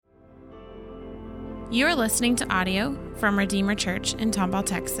You are listening to audio from Redeemer Church in Tomball,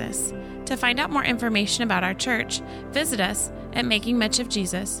 Texas. To find out more information about our church, visit us at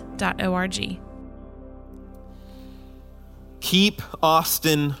makingmuchofjesus.org. Keep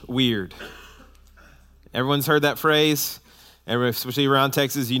Austin weird. Everyone's heard that phrase, especially around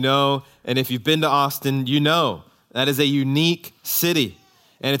Texas, you know, and if you've been to Austin, you know. That is a unique city,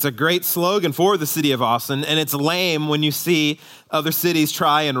 and it's a great slogan for the city of Austin, and it's lame when you see other cities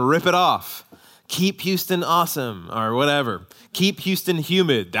try and rip it off. Keep Houston awesome, or whatever. Keep Houston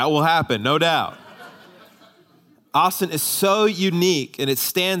humid. That will happen, no doubt. Austin is so unique, and it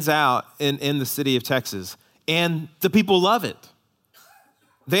stands out in the city of Texas, and the people love it.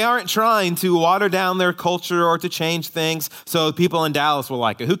 They aren't trying to water down their culture or to change things so people in Dallas will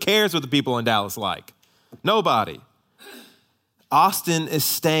like it. Who cares what the people in Dallas like? Nobody. Austin is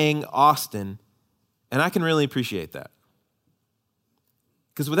staying Austin, and I can really appreciate that.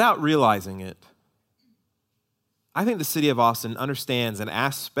 Because without realizing it, I think the city of Austin understands an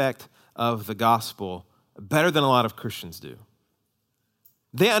aspect of the gospel better than a lot of Christians do.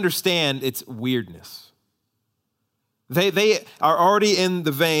 They understand its weirdness. They are already in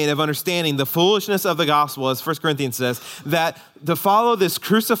the vein of understanding the foolishness of the gospel, as 1 Corinthians says, that to follow this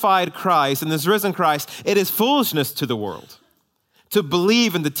crucified Christ and this risen Christ, it is foolishness to the world. To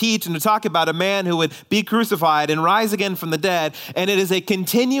believe and to teach and to talk about a man who would be crucified and rise again from the dead. And it is a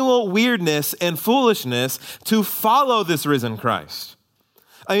continual weirdness and foolishness to follow this risen Christ.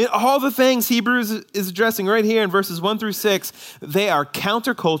 I mean, all the things Hebrews is addressing right here in verses 1-6, they are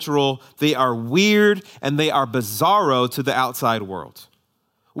countercultural, they are weird, and they are bizarro to the outside world.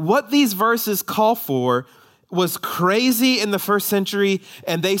 What these verses call for was crazy in the first century,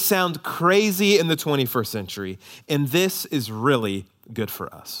 and they sound crazy in the 21st century. And this is really good for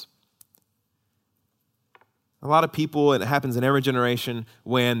us. A lot of people, and it happens in every generation,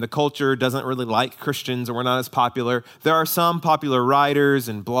 when the culture doesn't really like Christians or we're not as popular, there are some popular writers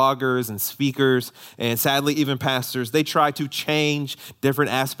and bloggers and speakers, and sadly even pastors, they try to change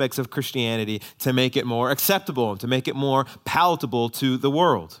different aspects of Christianity to make it more acceptable and to make it more palatable to the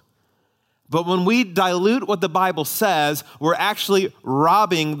world. But when we dilute what the Bible says, we're actually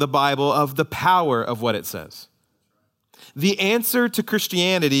robbing the Bible of the power of what it says. The answer to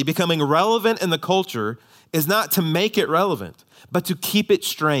Christianity becoming relevant in the culture is not to make it relevant, but to keep it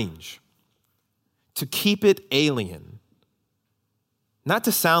strange, to keep it alien. Not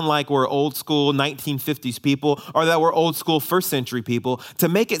to sound like we're old school 1950s people or that we're old school first century people, to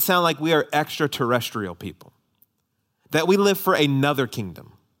make it sound like we are extraterrestrial people, that we live for another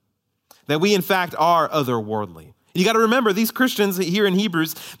kingdom, that we in fact are otherworldly. You got to remember, these Christians here in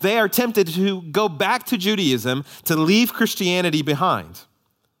Hebrews, they are tempted to go back to Judaism, to leave Christianity behind.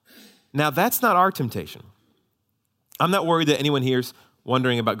 Now, that's not our temptation. I'm not worried that anyone here is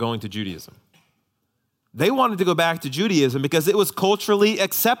wondering about going to Judaism. They wanted to go back to Judaism because it was culturally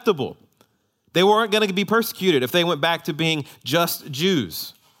acceptable. They weren't going to be persecuted if they went back to being just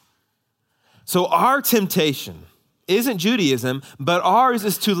Jews. So our temptation isn't Judaism, but ours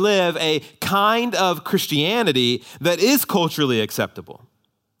is to live a kind of Christianity that is culturally acceptable,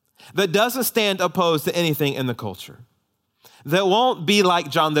 that doesn't stand opposed to anything in the culture, that won't be like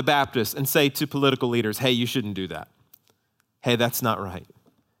John the Baptist and say to political leaders, hey, you shouldn't do that. Hey, that's not right.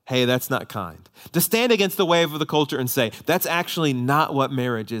 Hey, that's not kind. To stand against the wave of the culture and say, that's actually not what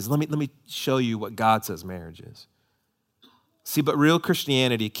marriage is. Let me show you what God says marriage is. See, but real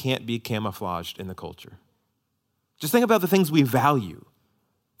Christianity can't be camouflaged in the culture. Just think about the things we value.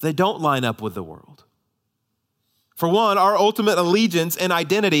 They don't line up with the world. For one, our ultimate allegiance and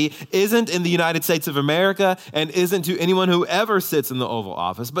identity isn't in the United States of America and isn't to anyone who ever sits in the Oval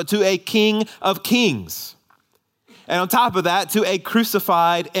Office, but to a King of Kings. And on top of that, to a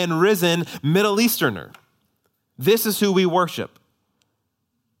crucified and risen Middle Easterner. This is who we worship.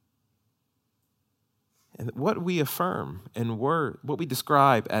 And what we affirm and what we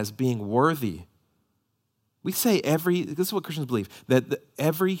describe as being worthy, we say this is what Christians believe, that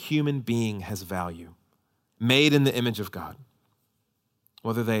every human being has value, made in the image of God.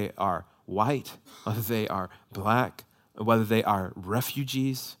 Whether they are white, whether they are black, whether they are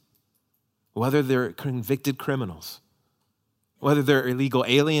refugees, whether they're convicted criminals, whether they're illegal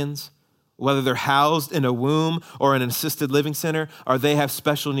aliens, whether they're housed in a womb or in an assisted living center, or they have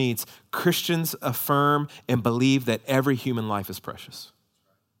special needs, Christians affirm and believe that every human life is precious.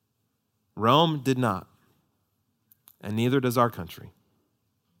 Rome did not. And neither does our country.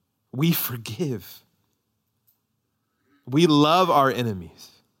 We forgive. We love our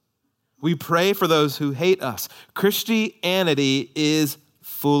enemies. We pray for those who hate us. Christianity is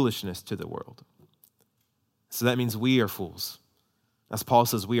foolishness to the world. So that means we are fools. As Paul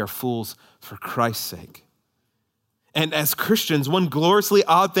says, we are fools for Christ's sake. And as Christians, one gloriously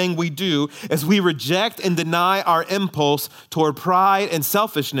odd thing we do is we reject and deny our impulse toward pride and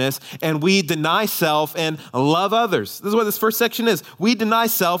selfishness, and we deny self and love others. This is what this first section is. We deny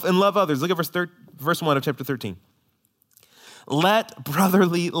self and love others. Look at verse 1 of chapter 13. Let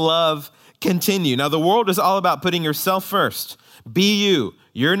brotherly love continue. Now, the world is all about putting yourself first. Be you.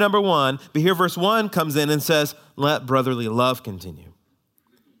 You're number one. But here verse 1 comes in and says, let brotherly love continue.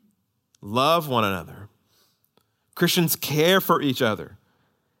 Love one another. Christians care for each other.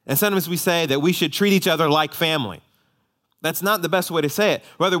 And sometimes we say that we should treat each other like family. That's not the best way to say it.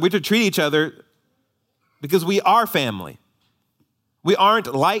 Rather, we should treat each other because we are family. We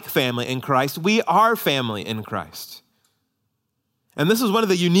aren't like family in Christ. We are family in Christ. And this is one of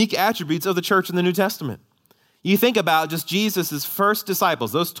the unique attributes of the church in the New Testament. You think about just Jesus' first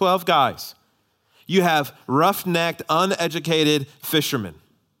disciples, those 12 guys. You have rough-necked, uneducated fishermen.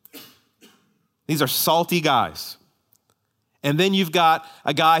 These are salty guys. And then you've got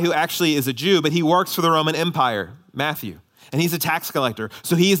a guy who actually is a Jew, but he works for the Roman Empire, Matthew. And he's a tax collector.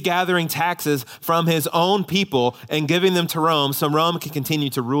 So he's gathering taxes from his own people and giving them to Rome so Rome can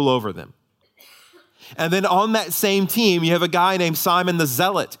continue to rule over them. And then on that same team, you have a guy named Simon the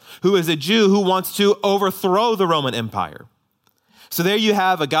Zealot, who is a Jew who wants to overthrow the Roman Empire. So there you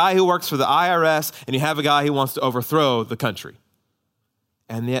have a guy who works for the IRS, and you have a guy who wants to overthrow the country.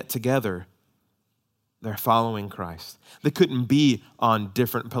 And yet together, they're following Christ. They couldn't be on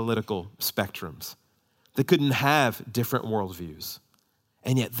different political spectrums. They couldn't have different worldviews.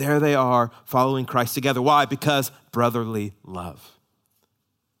 And yet there they are following Christ together. Why? Because brotherly love.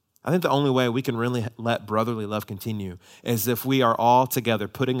 I think the only way we can really let brotherly love continue is if we are all together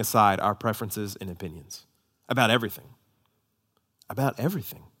putting aside our preferences and opinions about everything. About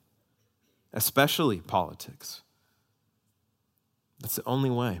everything. Especially politics. That's the only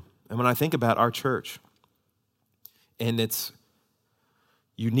way. And when I think about our church and its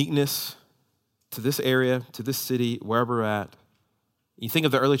uniqueness to this area, to this city, wherever we're at, you think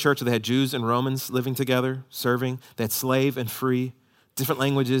of the early church where they had Jews and Romans living together, serving. They had slave and free, different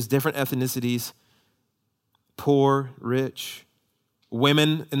languages, different ethnicities, poor, rich.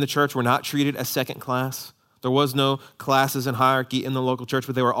 Women in the church were not treated as second class. There was no classes and hierarchy in the local church,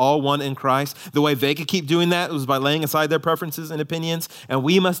 but they were all one in Christ. The way they could keep doing that was by laying aside their preferences and opinions, and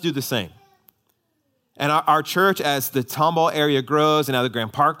we must do the same. And our church, as the Tomball area grows, and now the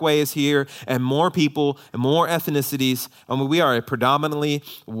Grand Parkway is here, and more people and more ethnicities, we are a predominantly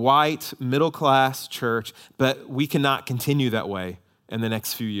white, middle-class church, but we cannot continue that way in the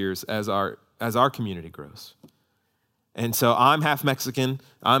next few years as our community grows. And so I'm half Mexican,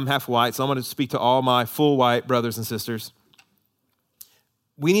 I'm half white, so I'm going to speak to all my full white brothers and sisters.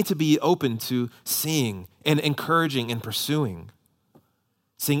 We need to be open to seeing and encouraging and pursuing,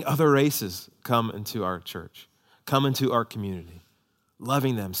 seeing other races come into our church, come into our community,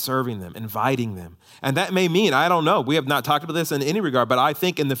 loving them, serving them, inviting them. And that may mean, I don't know, we have not talked about this in any regard, but I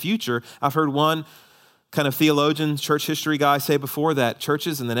think in the future, I've heard one kind of theologian, church history guy say before that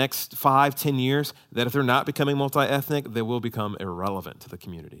churches in the next 5-10 years, that if they're not becoming multi-ethnic, they will become irrelevant to the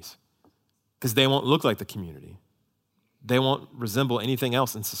communities because they won't look like the community. They won't resemble anything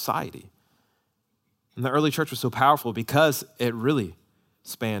else in society. And the early church was so powerful because it really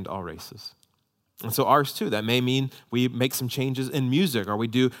spanned all races. And so ours too, that may mean we make some changes in music or we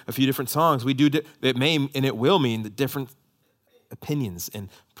do a few different songs. It may and it will mean that different opinions and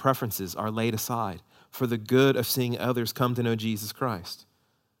preferences are laid aside for the good of seeing others come to know Jesus Christ.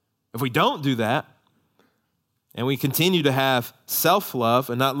 If we don't do that, and we continue to have self-love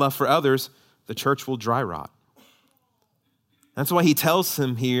and not love for others, the church will dry rot. That's why he tells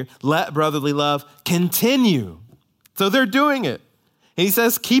him here, let brotherly love continue. So they're doing it. And he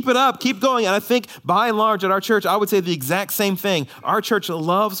says, keep it up, keep going. And I think by and large at our church, I would say the exact same thing. Our church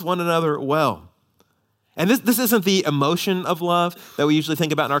loves one another well. And this isn't the emotion of love that we usually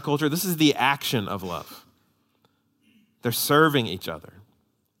think about in our culture. This is the action of love. They're serving each other,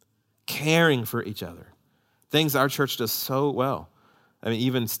 caring for each other. Things our church does so well. I mean,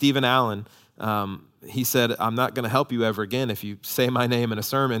 even Stephen Allen, he said, I'm not going to help you ever again if you say my name in a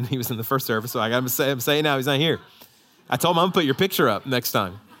sermon. He was in the first service, so I got to say, I'm saying now he's not here. I told him I'm going to put your picture up next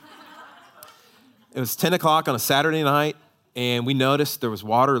time. It was 10 o'clock on a Saturday night, and we noticed there was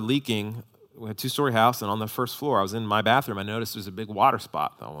water leaking. We had a 2-story house, and on the first floor, I was in my bathroom. I noticed there's a big water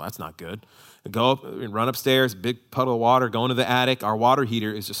spot. Oh, well, that's not good. I go up and run upstairs, big puddle of water, go into the attic. Our water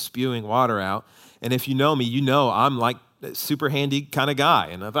heater is just spewing water out. And if you know me, you know I'm like a super handy kind of guy,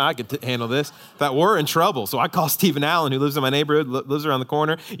 and I thought I could handle this. Thought we're in trouble. So I call Stephen Allen, who lives in my neighborhood, lives around the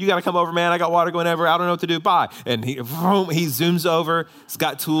corner. You got to come over, man. I got water going everywhere. I don't know what to do. Bye. And he zooms over. He's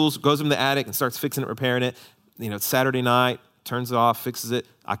got tools, goes in the attic and starts fixing it, repairing it. It's Saturday night, turns it off, fixes it.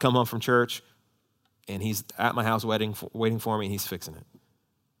 I come home from church, and he's at my house waiting for me, and he's fixing it.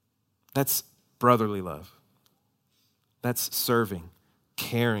 That's brotherly love. That's serving,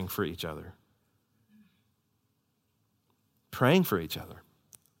 caring for each other, praying for each other.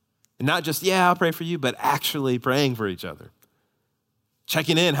 And not just, I'll pray for you, but actually praying for each other.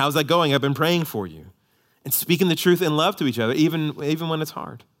 Checking in, how's that going? I've been praying for you. And speaking the truth in love to each other, even when it's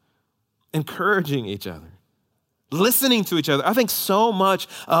hard. Encouraging each other. Listening to each other. I think so much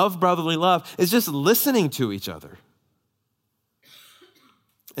of brotherly love is just listening to each other.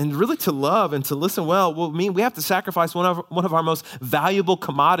 And really to love and to listen well will mean we have to sacrifice one of our most valuable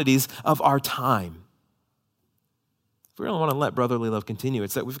commodities of our time. If we don't want to let brotherly love continue,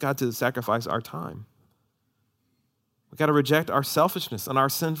 it's that we've got to sacrifice our time. We've got to reject our selfishness and our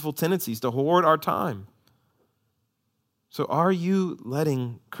sinful tendencies to hoard our time. So are you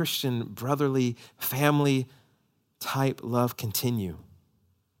letting Christian, brotherly, family type love continue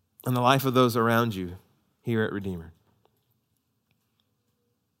in the life of those around you here at Redeemer?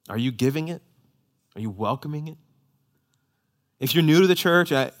 Are you giving it? Are you welcoming it? If you're new to the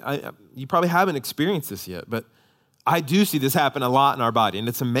church, you probably haven't experienced this yet, but I do see this happen a lot in our body, and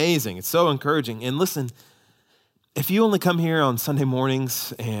it's amazing. It's so encouraging. And listen, if you only come here on Sunday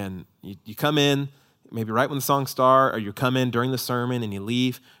mornings and you come in maybe right when the songs start, or you come in during the sermon and you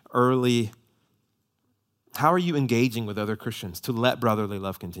leave early, how are you engaging with other Christians to let brotherly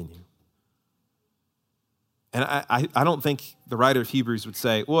love continue? And I don't think the writer of Hebrews would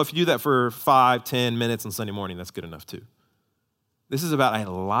say, well, if you do that for 5-10 minutes on Sunday morning, that's good enough too. This is about a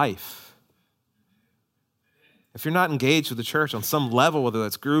life. If you're not engaged with the church on some level, whether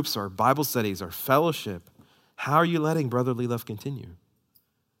that's groups or Bible studies or fellowship, how are you letting brotherly love continue?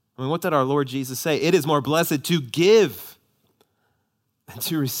 I mean, what did our Lord Jesus say? It is more blessed to give than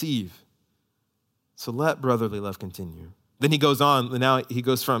to receive. So let brotherly love continue. Then he goes on, now he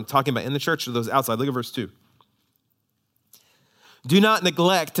goes from talking about in the church to those outside. Look at verse 2. Do not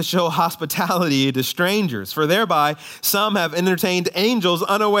neglect to show hospitality to strangers, for thereby some have entertained angels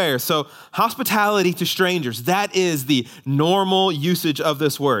unaware. So hospitality to strangers, that is the normal usage of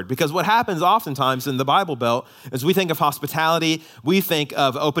this word. Because what happens oftentimes in the Bible Belt is we think of hospitality, we think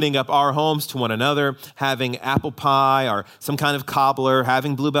of opening up our homes to one another, having apple pie or some kind of cobbler,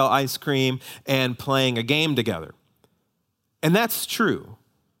 having Bluebell ice cream, and playing a game together. And that's true.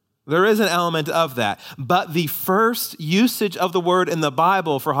 There is an element of that. But the first usage of the word in the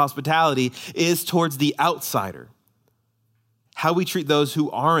Bible for hospitality is towards the outsider. How we treat those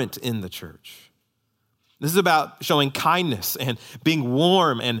who aren't in the church. This is about showing kindness and being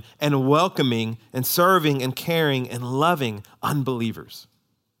warm and welcoming and serving and caring and loving unbelievers.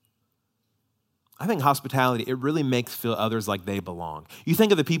 I think hospitality, it really makes feel others like they belong. You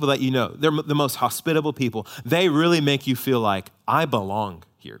think of the people that you know, they're the most hospitable people. They really make you feel like, I belong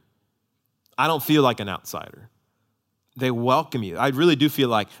here. I don't feel like an outsider. They welcome you. I really do feel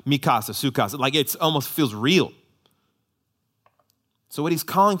like mikasa, sukasa, like it almost feels real. So what he's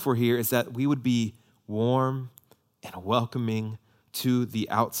calling for here is that we would be warm and welcoming to the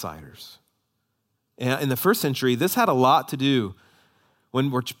outsiders. And in the first century, this had a lot to do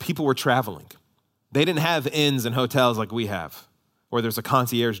when people were traveling. They didn't have inns and hotels like we have, where there's a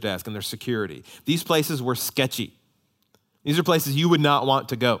concierge desk and there's security. These places were sketchy. These are places you would not want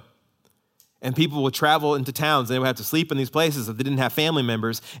to go. And people would travel into towns and they would have to sleep in these places if they didn't have family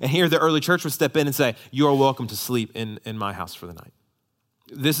members. And here the early church would step in and say, you are welcome to sleep in my house for the night.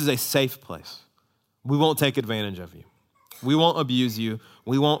 This is a safe place. We won't take advantage of you. We won't abuse you.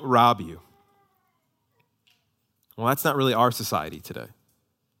 We won't rob you. Well, that's not really our society today.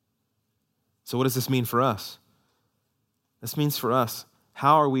 So what does this mean for us? This means for us,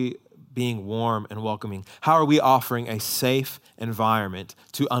 how are we being warm and welcoming? How are we offering a safe environment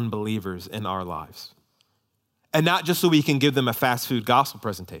to unbelievers in our lives? And not just so we can give them a fast food gospel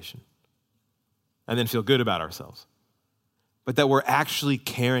presentation and then feel good about ourselves, but that we're actually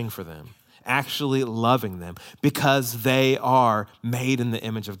caring for them, actually loving them because they are made in the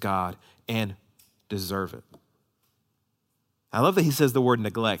image of God and deserve it. I love that he says the word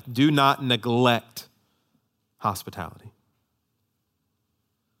neglect. Do not neglect hospitality.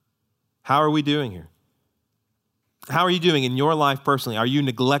 How are we doing here? How are you doing in your life personally? Are you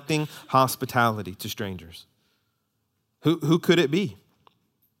neglecting hospitality to strangers? Who could it be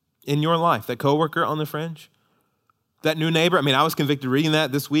in your life? That coworker on the fringe? That new neighbor? I mean, I was convicted reading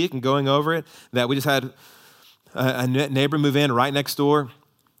that this week and going over it, that we just had a neighbor move in right next door,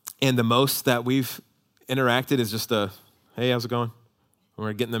 and the most that we've interacted is just hey, how's it going?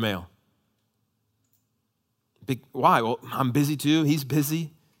 We're getting the mail. Why? Well, I'm busy too. He's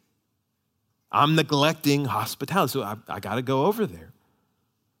busy. I'm neglecting hospitality, so I got to go over there.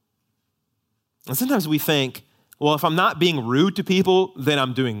 And sometimes we think, well, if I'm not being rude to people, then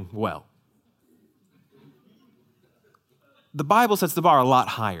I'm doing well. The Bible sets the bar a lot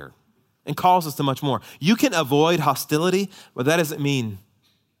higher and calls us to much more. You can avoid hostility, but that doesn't mean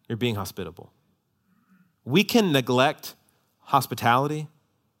you're being hospitable. We can neglect hospitality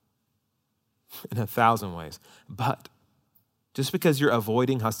in 1,000 ways, but just because you're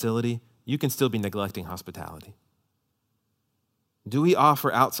avoiding hostility, you can still be neglecting hospitality. Do we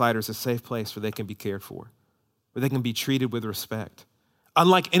offer outsiders a safe place where they can be cared for, where they can be treated with respect,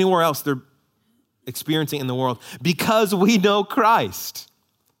 unlike anywhere else they're experiencing in the world, because we know Christ,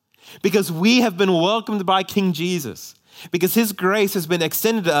 because we have been welcomed by King Jesus, because his grace has been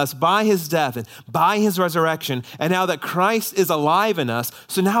extended to us by his death and by his resurrection, and now that Christ is alive in us,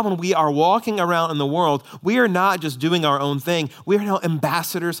 so now when we are walking around in the world, we are not just doing our own thing, we are now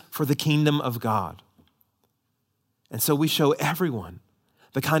ambassadors for the kingdom of God. And so we show everyone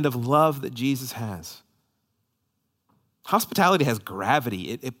the kind of love that Jesus has. Hospitality has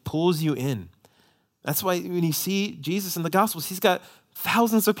gravity. It pulls you in. That's why when you see Jesus in the Gospels, he's got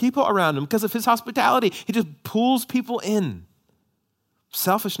thousands of people around him because of his hospitality. He just pulls people in.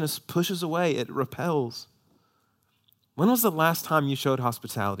 Selfishness pushes away. It repels. When was the last time you showed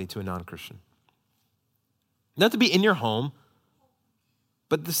hospitality to a non-Christian? Not to be in your home,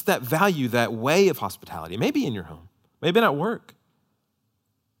 but this, that value, that way of hospitality. Maybe in your home. Maybe at work.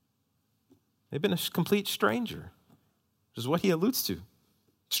 Maybe in a complete stranger, which is what he alludes to.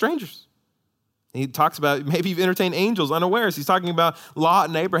 Strangers. He talks about maybe you've entertained angels unawares. He's talking about Lot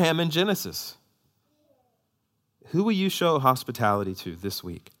and Abraham in Genesis. Who will you show hospitality to this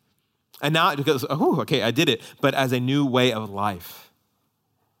week? And not because, okay, I did it, but as a new way of life.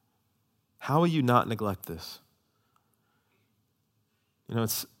 How will you not neglect this? You know,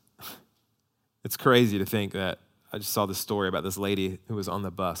 it's crazy to think that I just saw this story about this lady who was on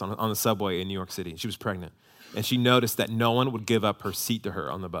the bus, on the subway in New York City. She was pregnant, and she noticed that no one would give up her seat to her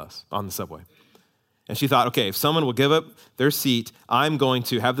on the bus, on the subway. And she thought, okay, if someone will give up their seat, I'm going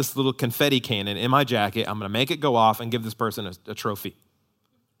to have this little confetti cannon in my jacket. I'm going to make it go off and give this person a trophy.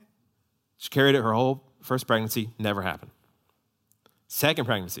 She carried it her whole first pregnancy, never happened. Second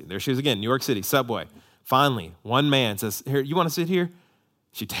pregnancy, there she is again, New York City, subway. Finally, one man says, here, you want to sit here?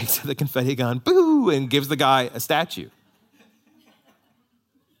 She takes the confetti gun, boo, and gives the guy a statue.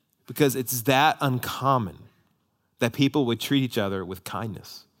 Because it's that uncommon that people would treat each other with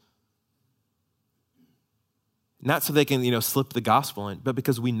kindness. Not so they can, slip the gospel in, but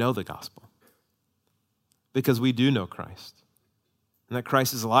because we know the gospel. Because we do know Christ. And that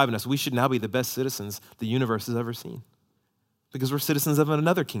Christ is alive in us. We should now be the best citizens the universe has ever seen. Because we're citizens of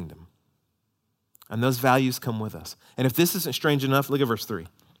another kingdom. And those values come with us. And if this isn't strange enough, look at verse 3.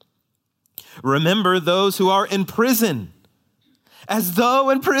 Remember those who are in prison, as though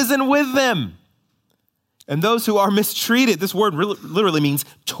in prison with them. And those who are mistreated, this word literally means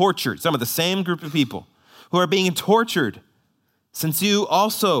tortured. Some of the same group of people who are being tortured, since you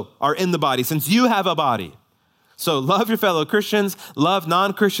also are in the body, since you have a body. So love your fellow Christians, love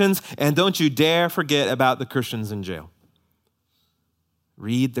non-Christians, and don't you dare forget about the Christians in jail.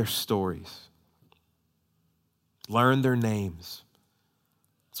 Read their stories. Learn their names.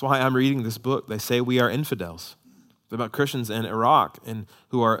 That's why I'm reading this book. They say we are infidels. It's about Christians in Iraq and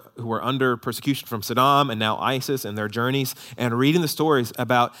who are under persecution from Saddam and now ISIS and their journeys, and reading the stories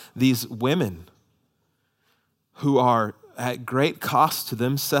about these women who are at great cost to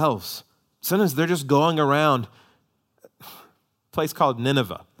themselves. Sometimes they're just going around a place called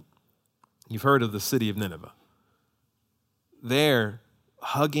Nineveh. You've heard of the city of Nineveh. They're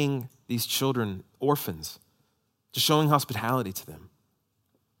hugging these children, orphans, just showing hospitality to them,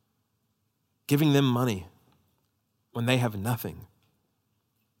 giving them money when they have nothing,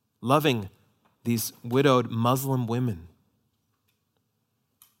 loving these widowed Muslim women,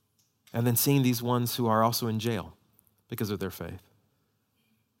 and then seeing these ones who are also in jail because of their faith.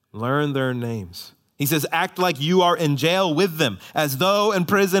 Learn their names. He says, act like you are in jail with them, as though in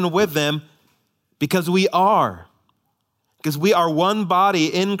prison with them, because we are. Because we are one body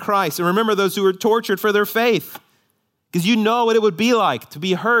in Christ. And remember those who were tortured for their faith. Because you know what it would be like to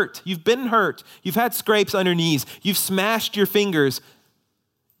be hurt. You've been hurt. You've had scrapes on your knees. You've smashed your fingers.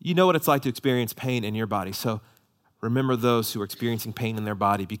 You know what it's like to experience pain in your body. So remember those who are experiencing pain in their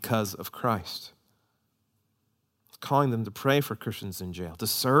body because of Christ. Calling them to pray for Christians in jail, to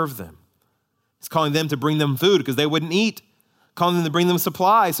serve them, He's calling them to bring them food because they wouldn't eat, calling them to bring them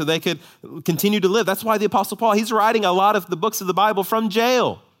supplies so they could continue to live. That's why the Apostle Paul, he's writing a lot of the books of the Bible from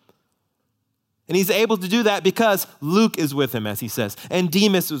jail. And he's able to do that because Luke is with him, as he says, and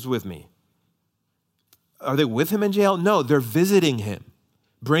Demas is with me. Are they with him in jail? No, they're visiting him,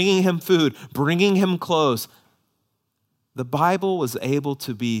 bringing him food, bringing him clothes. The Bible was able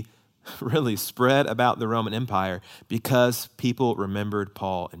to be really spread about the Roman Empire because people remembered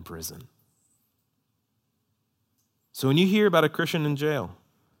Paul in prison. So when you hear about a Christian in jail,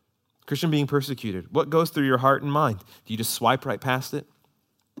 a Christian being persecuted, what goes through your heart and mind? Do you just swipe right past it?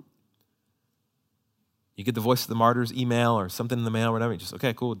 You get the Voice of the Martyrs email or something in the mail or whatever, you just,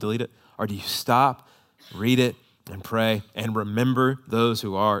 okay, cool, delete it. Or do you stop, read it, and pray, and remember those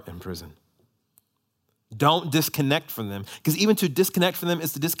who are in prison? Don't disconnect from them, because even to disconnect from them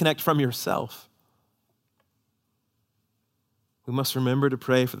is to disconnect from yourself. We must remember to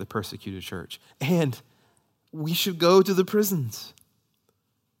pray for the persecuted church, and we should go to the prisons.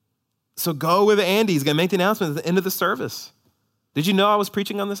 So go with Andy. He's going to make the announcement at the end of the service. Did you know I was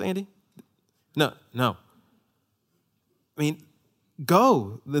preaching on this, Andy? No. I mean,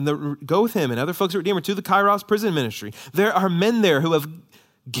 go with him and other folks at Redeemer to the Kairos prison ministry. There are men there who have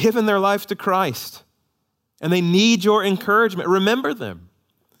given their life to Christ, and they need your encouragement. Remember them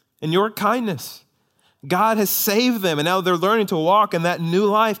and your kindness. God has saved them, and now they're learning to walk in that new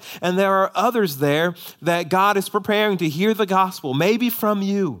life. And there are others there that God is preparing to hear the gospel, maybe from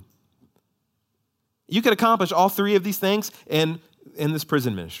you. You could accomplish all three of these things in this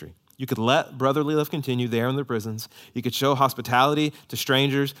prison ministry. You could let brotherly love continue there in the prisons. You could show hospitality to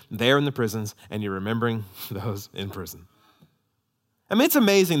strangers there in the prisons, and you're remembering those in prison. I mean, it's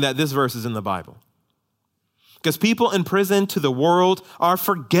amazing that this verse is in the Bible, because people in prison to the world are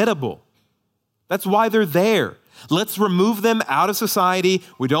forgettable. That's why they're there. Let's remove them out of society.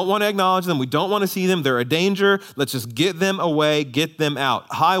 We don't want to acknowledge them. We don't want to see them. They're a danger. Let's just get them away, get them out.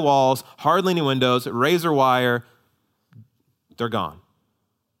 High walls, hardly any windows, razor wire. They're gone.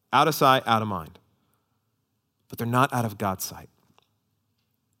 Out of sight, out of mind. But they're not out of God's sight.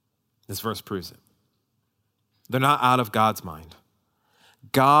 This verse proves it. They're not out of God's mind.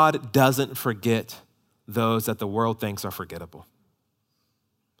 God doesn't forget those that the world thinks are forgettable.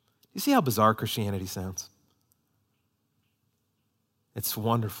 You see how bizarre Christianity sounds? It's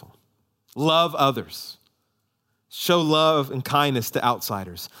wonderful. Love others. Show love and kindness to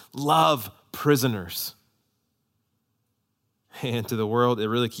outsiders. Love prisoners. And to the world, it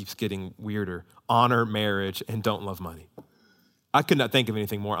really keeps getting weirder. Honor marriage and don't love money. I could not think of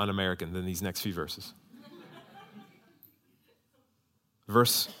anything more un-American than these next few verses.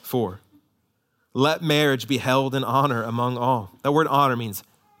 Verse 4. Let marriage be held in honor among all. That word honor means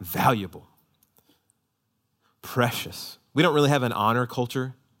valuable, precious. We don't really have an honor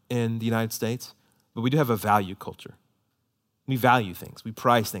culture in the United States, but we do have a value culture. We value things. We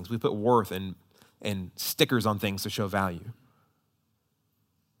price things. We put worth and stickers on things to show value.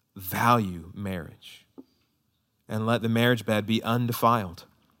 Value marriage. And let the marriage bed be undefiled.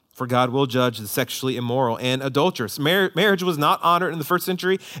 For God will judge the sexually immoral and adulterous. Marriage was not honored in the first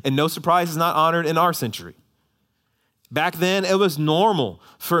century, and no surprise is not honored in our century. Back then, it was normal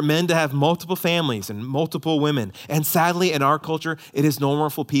for men to have multiple families and multiple women. And sadly, in our culture, it is normal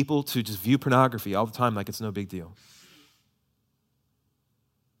for people to just view pornography all the time like it's no big deal.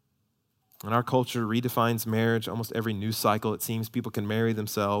 And our culture redefines marriage. Almost every news cycle, it seems people can marry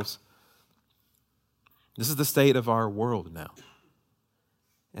themselves. This is the state of our world now.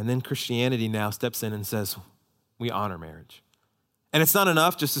 And then Christianity now steps in and says, we honor marriage. And it's not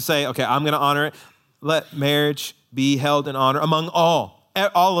enough just to say, okay, I'm going to honor it. Let marriage be held in honor among all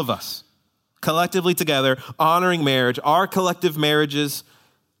of us, collectively together, honoring marriage, our collective marriages,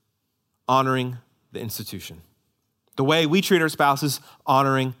 honoring the institution. The way we treat our spouses,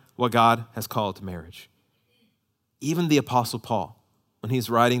 honoring what God has called marriage. Even the Apostle Paul, when he's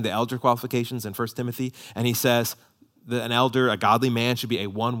writing the elder qualifications in 1 Timothy, and he says that an elder, a godly man, should be a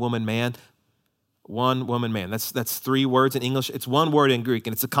one-woman man. One-woman man. That's three words in English. It's one word in Greek,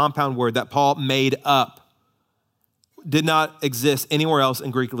 and it's a compound word that Paul made up. Did not exist anywhere else in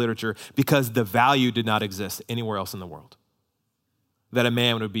Greek literature because the value did not exist anywhere else in the world. That a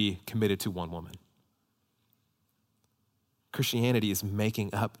man would be committed to one woman. Christianity is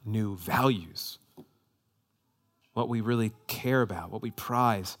making up new values. What we really care about, what we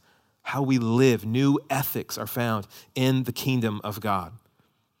prize, how we live. New ethics are found in the kingdom of God.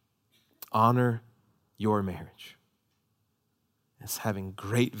 Honor your marriage as having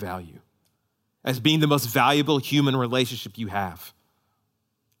great value, as being the most valuable human relationship you have,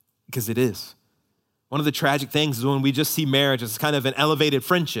 because it is. One of the tragic things is when we just see marriage as kind of an elevated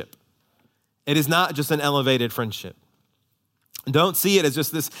friendship. It is not just an elevated friendship. Don't see it as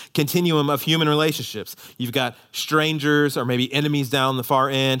just this continuum of human relationships. You've got strangers or maybe enemies down the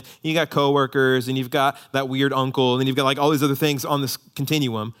far end. You got coworkers, and you've got that weird uncle, and then you've got like all these other things on this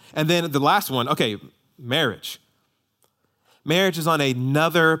continuum. And then the last one, okay, marriage. Marriage is on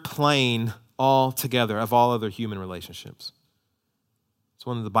another plane altogether of all other human relationships. It's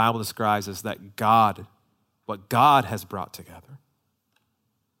one that the Bible describes as that God, what God has brought together.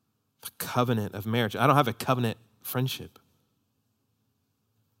 The covenant of marriage. I don't have a covenant friendship.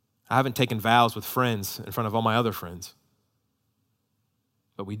 I haven't taken vows with friends in front of all my other friends.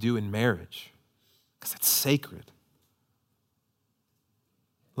 But we do in marriage because it's sacred.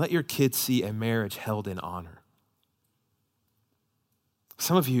 Let your kids see a marriage held in honor.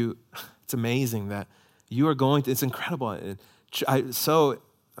 Some of you, it's amazing that you are going to, it's incredible. I'm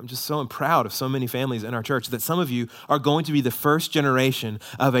just so proud of so many families in our church that some of you are going to be the first generation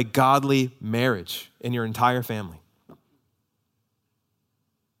of a godly marriage in your entire family.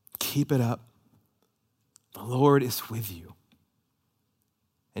 Keep it up. The Lord is with you.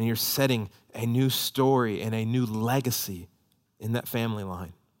 And you're setting a new story and a new legacy in that family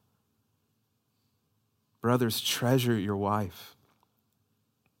line. Brothers, treasure your wife.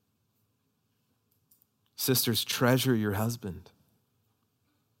 Sisters, treasure your husband.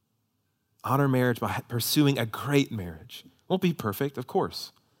 Honor marriage by pursuing a great marriage. Won't be perfect, of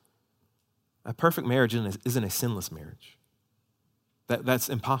course. A perfect marriage isn't a sinless marriage. That's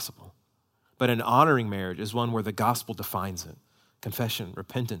impossible. But an honoring marriage is one where the gospel defines it. Confession,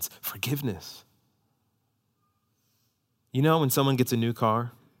 repentance, forgiveness. You know when someone gets a new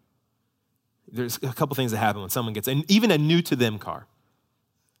car, there's a couple things that happen when someone gets, and even a new to them car.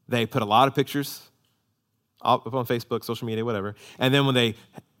 They put a lot of pictures up on Facebook, social media, whatever. And then when they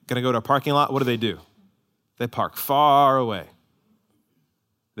gonna go to a parking lot, what do? They park far away.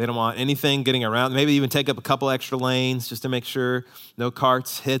 They don't want anything getting around. Maybe even take up a couple extra lanes just to make sure no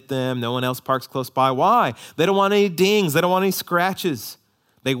carts hit them, no one else parks close by. Why? They don't want any dings. They don't want any scratches.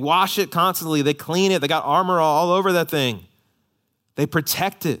 They wash it constantly. They clean it. They got armor all over that thing. They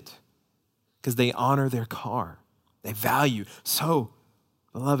protect it because they honor their car. They value. So,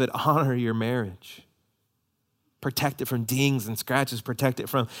 beloved, honor your marriage. Protect it from dings and scratches. Protect it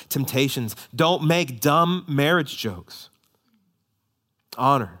from temptations. Don't make dumb marriage jokes.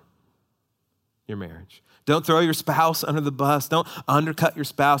 Honor your marriage. Don't throw your spouse under the bus. Don't undercut your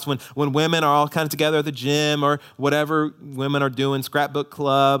spouse. When women are all kind of together at the gym or whatever women are doing, scrapbook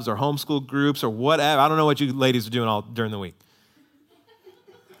clubs or homeschool groups or whatever. I don't know what you ladies are doing all during the week.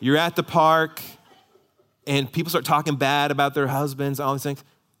 You're at the park and people start talking bad about their husbands, all these things.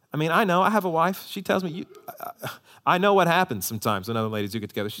 I mean, I know. I have a wife. She tells me, I know what happens sometimes when other ladies do get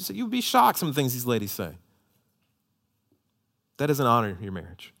together. She said, you'd be shocked some of the things these ladies say. That doesn't honor your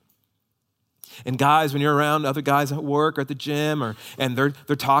marriage. And guys, when you're around other guys at work or at the gym and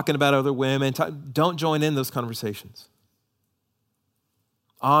they're talking about other women, don't join in those conversations.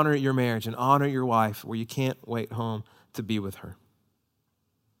 Honor your marriage and honor your wife where you can't wait home to be with her.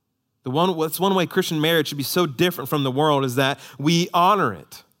 That's one way Christian marriage should be so different from the world is that we honor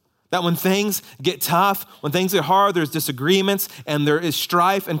it. That when things get tough, when things get hard, there's disagreements and there is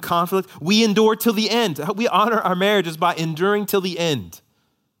strife and conflict, we endure till the end. We honor our marriages by enduring till the end.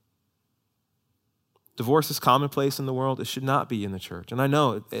 Divorce is commonplace in the world. It should not be in the church. And I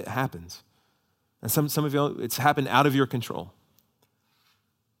know it happens. And some of you, it's happened out of your control.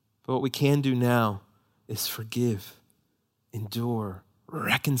 But what we can do now is forgive, endure,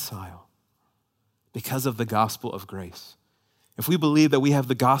 reconcile because of the gospel of grace. If we believe that we have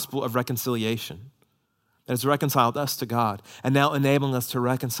the gospel of reconciliation that has reconciled us to God and now enabling us to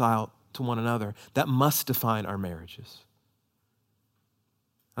reconcile to one another, that must define our marriages.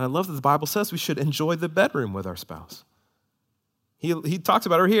 And I love that the Bible says we should enjoy the bedroom with our spouse. He talks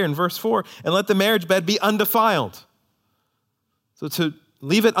about it here in verse 4, and let the marriage bed be undefiled. So to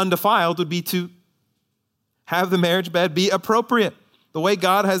leave it undefiled would be to have the marriage bed be appropriate, the way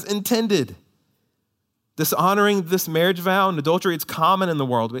God has intended. Dishonoring this marriage vow and adultery, it's common in the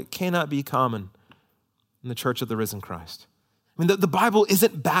world, but it cannot be common in the church of the risen Christ. I mean, the Bible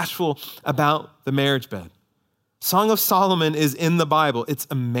isn't bashful about the marriage bed. Song of Solomon is in the Bible. It's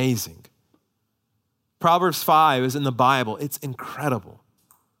amazing. Proverbs 5 is in the Bible. It's incredible.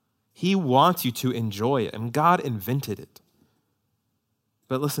 He wants you to enjoy it, and God invented it.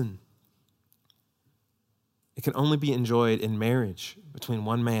 But listen, it can only be enjoyed in marriage between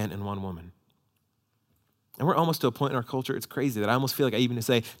one man and one woman. And we're almost to a point in our culture, it's crazy that I almost feel like I even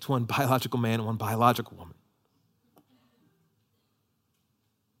say it's one biological man and one biological woman.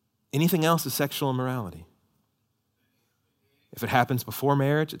 Anything else is sexual immorality. If it happens before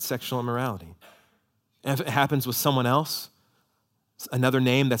marriage, it's sexual immorality. And if it happens with someone else, another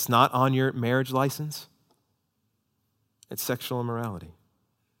name that's not on your marriage license, it's sexual immorality.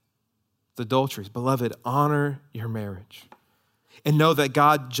 It's adulteries. Beloved, honor your marriage. And know that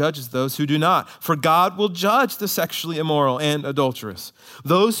God judges those who do not. For God will judge the sexually immoral and adulterous.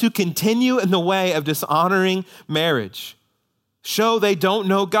 Those who continue in the way of dishonoring marriage show they don't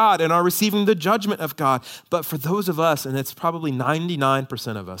know God and are receiving the judgment of God. But for those of us, and it's probably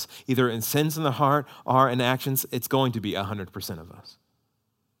 99% of us, either in sins in the heart or in actions, it's going to be 100% of us.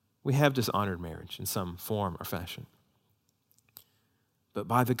 We have dishonored marriage in some form or fashion. But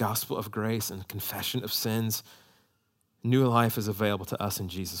by the gospel of grace and confession of sins, new life is available to us in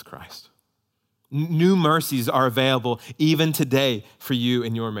Jesus Christ. New mercies are available even today for you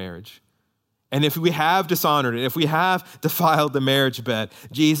in your marriage. And if we have dishonored it, if we have defiled the marriage bed,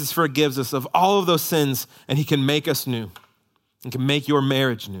 Jesus forgives us of all of those sins, and he can make us new and can make your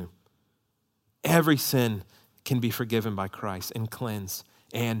marriage new. Every sin can be forgiven by Christ and cleansed.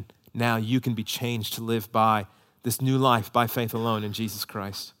 And now you can be changed to live by this new life by faith alone in Jesus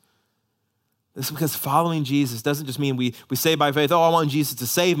Christ. This is because following Jesus doesn't just mean we say by faith, oh, I want Jesus to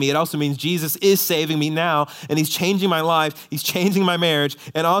save me. It also means Jesus is saving me now, and he's changing my life. He's changing my marriage.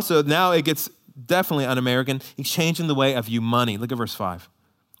 And also now it gets definitely un-American. He's changing the way I view money. Look at verse 5.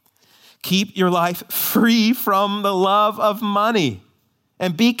 Keep your life free from the love of money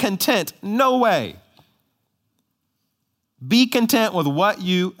and be content. No way. Be content with what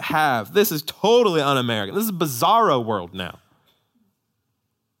you have. This is totally un-American. This is a bizarro world now.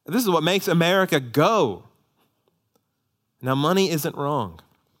 This is what makes America go. Now, money isn't wrong.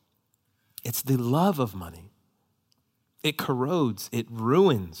 It's the love of money. It corrodes. It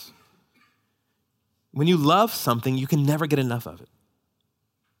ruins. When you love something, you can never get enough of it.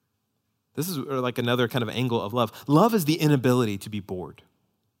 This is like another kind of angle of love. Love is the inability to be bored.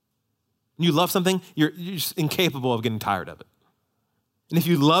 When you love something, you're just incapable of getting tired of it. And if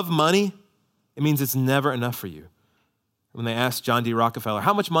you love money, it means it's never enough for you. When they asked John D. Rockefeller,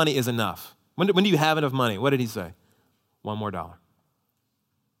 how much money is enough? When do you have enough money? What did he say? $1 more. One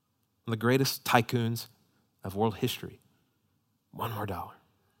of the greatest tycoons of world history. $1 more.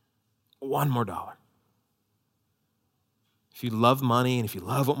 $1 more. If you love money and if you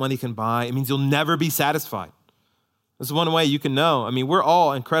love what money can buy, it means you'll never be satisfied. This is one way you can know. I mean, we're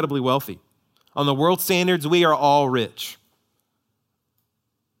all incredibly wealthy. On the world standards, we are all rich.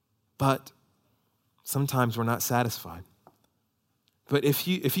 But sometimes we're not satisfied. But if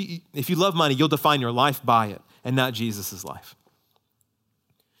you love money, you'll define your life by it and not Jesus' life.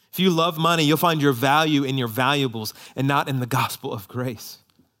 If you love money, you'll find your value in your valuables and not in the gospel of grace.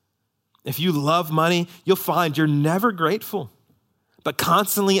 If you love money, you'll find you're never grateful, but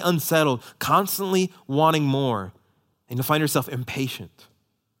constantly unsettled, constantly wanting more. And you'll find yourself impatient,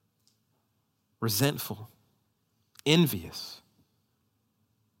 resentful, envious.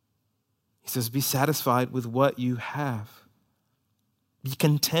 He says, be satisfied with what you have. Be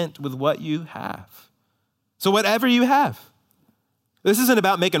content with what you have. So whatever you have. This isn't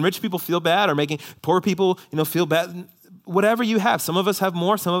about making rich people feel bad or making poor people, feel bad. Whatever you have. Some of us have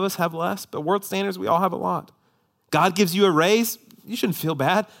more, some of us have less, but world standards, we all have a lot. God gives you a raise, you shouldn't feel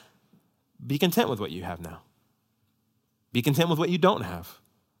bad. Be content with what you have now. Be content with what you don't have.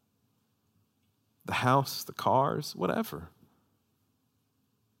 The house, the cars, whatever.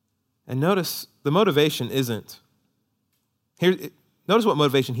 And notice the motivation isn't, notice what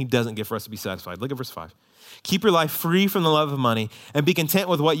motivation he doesn't give for us to be satisfied. Look at verse 5. Keep your life free from the love of money and be content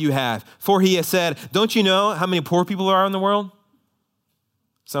with what you have. For he has said, don't you know how many poor people there are in the world?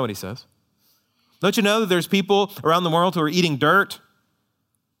 That's not what he says. Don't you know that there's people around the world who are eating dirt?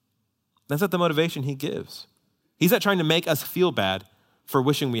 That's not the motivation he gives. He's not trying to make us feel bad for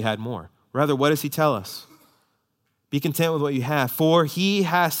wishing we had more. Rather, what does he tell us? Be content with what you have. For he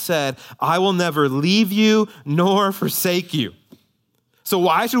has said, I will never leave you nor forsake you. So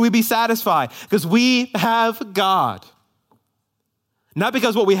why should we be satisfied? Because we have God. Not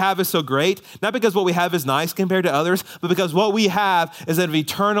because what we have is so great, not because what we have is nice compared to others, but because what we have is of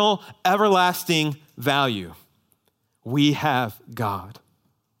eternal, everlasting value. We have God.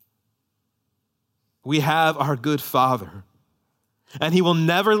 We have our good Father. And he will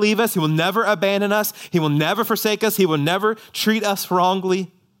never leave us. He will never abandon us. He will never forsake us. He will never treat us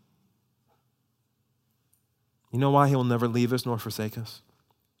wrongly. You know why he will never leave us nor forsake us?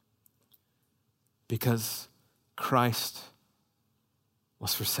 Because Christ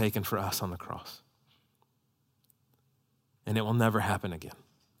was forsaken for us on the cross. And it will never happen again.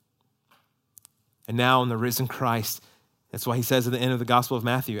 And now in the risen Christ, That's why he says at the end of the Gospel of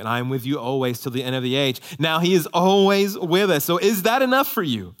Matthew, and I am with you always till the end of the age. Now he is always with us. So is that enough for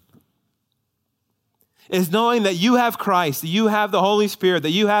you? Is knowing that you have Christ, that you have the Holy Spirit,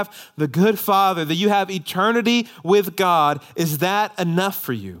 that you have the good Father, that you have eternity with God, is that enough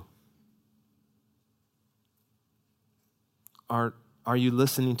for you? Are you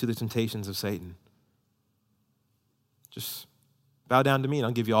listening to the temptations of Satan? Just bow down to me and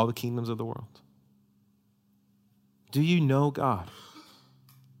I'll give you all the kingdoms of the world. Do you know God?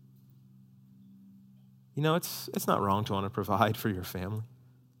 You know, it's not wrong to want to provide for your family.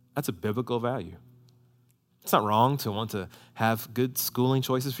 That's a biblical value. It's not wrong to want to have good schooling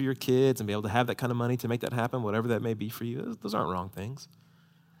choices for your kids and be able to have that kind of money to make that happen, whatever that may be for you. Those aren't wrong things.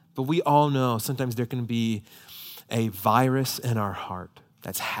 But we all know sometimes there can be a virus in our heart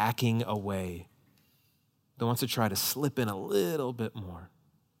that's hacking away, that wants to try to slip in a little bit more.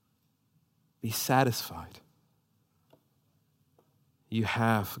 Be satisfied. You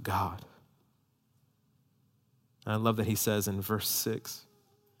have God. And I love that he says in verse 6,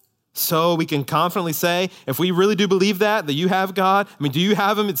 so we can confidently say, if we really do believe that you have God, I mean, do you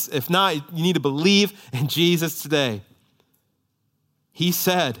have him? If not, you need to believe in Jesus today. He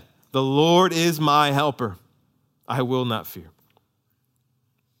said, the Lord is my helper. I will not fear.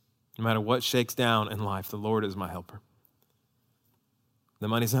 No matter what shakes down in life, the Lord is my helper. The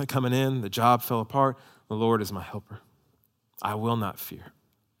money's not coming in, the job fell apart, the Lord is my helper. I will not fear.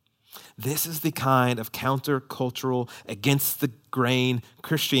 This is the kind of countercultural, against the grain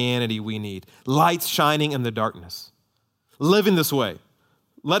Christianity we need. Lights shining in the darkness. Living this way.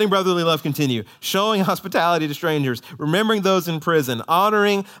 Letting brotherly love continue. Showing hospitality to strangers. Remembering those in prison.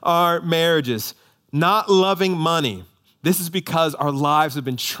 Honoring our marriages. Not loving money. This is because our lives have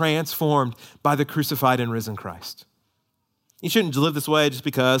been transformed by the crucified and risen Christ. You shouldn't live this way just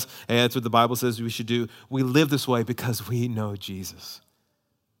because, hey, that's what the Bible says we should do. We live this way because we know Jesus.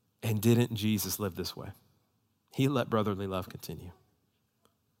 And didn't Jesus live this way? He let brotherly love continue.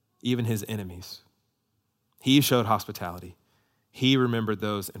 Even his enemies. He showed hospitality. He remembered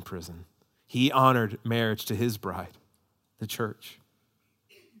those in prison. He honored marriage to his bride, the church.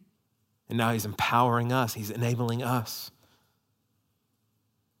 And now he's empowering us. He's enabling us.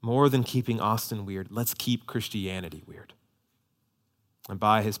 More than keeping Austin weird, let's keep Christianity weird. And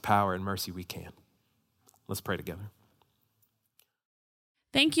by his power and mercy, we can. Let's pray together.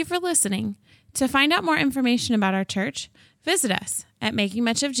 Thank you for listening. To find out more information about our church, visit us at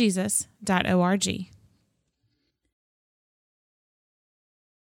makingmuchofjesus.org.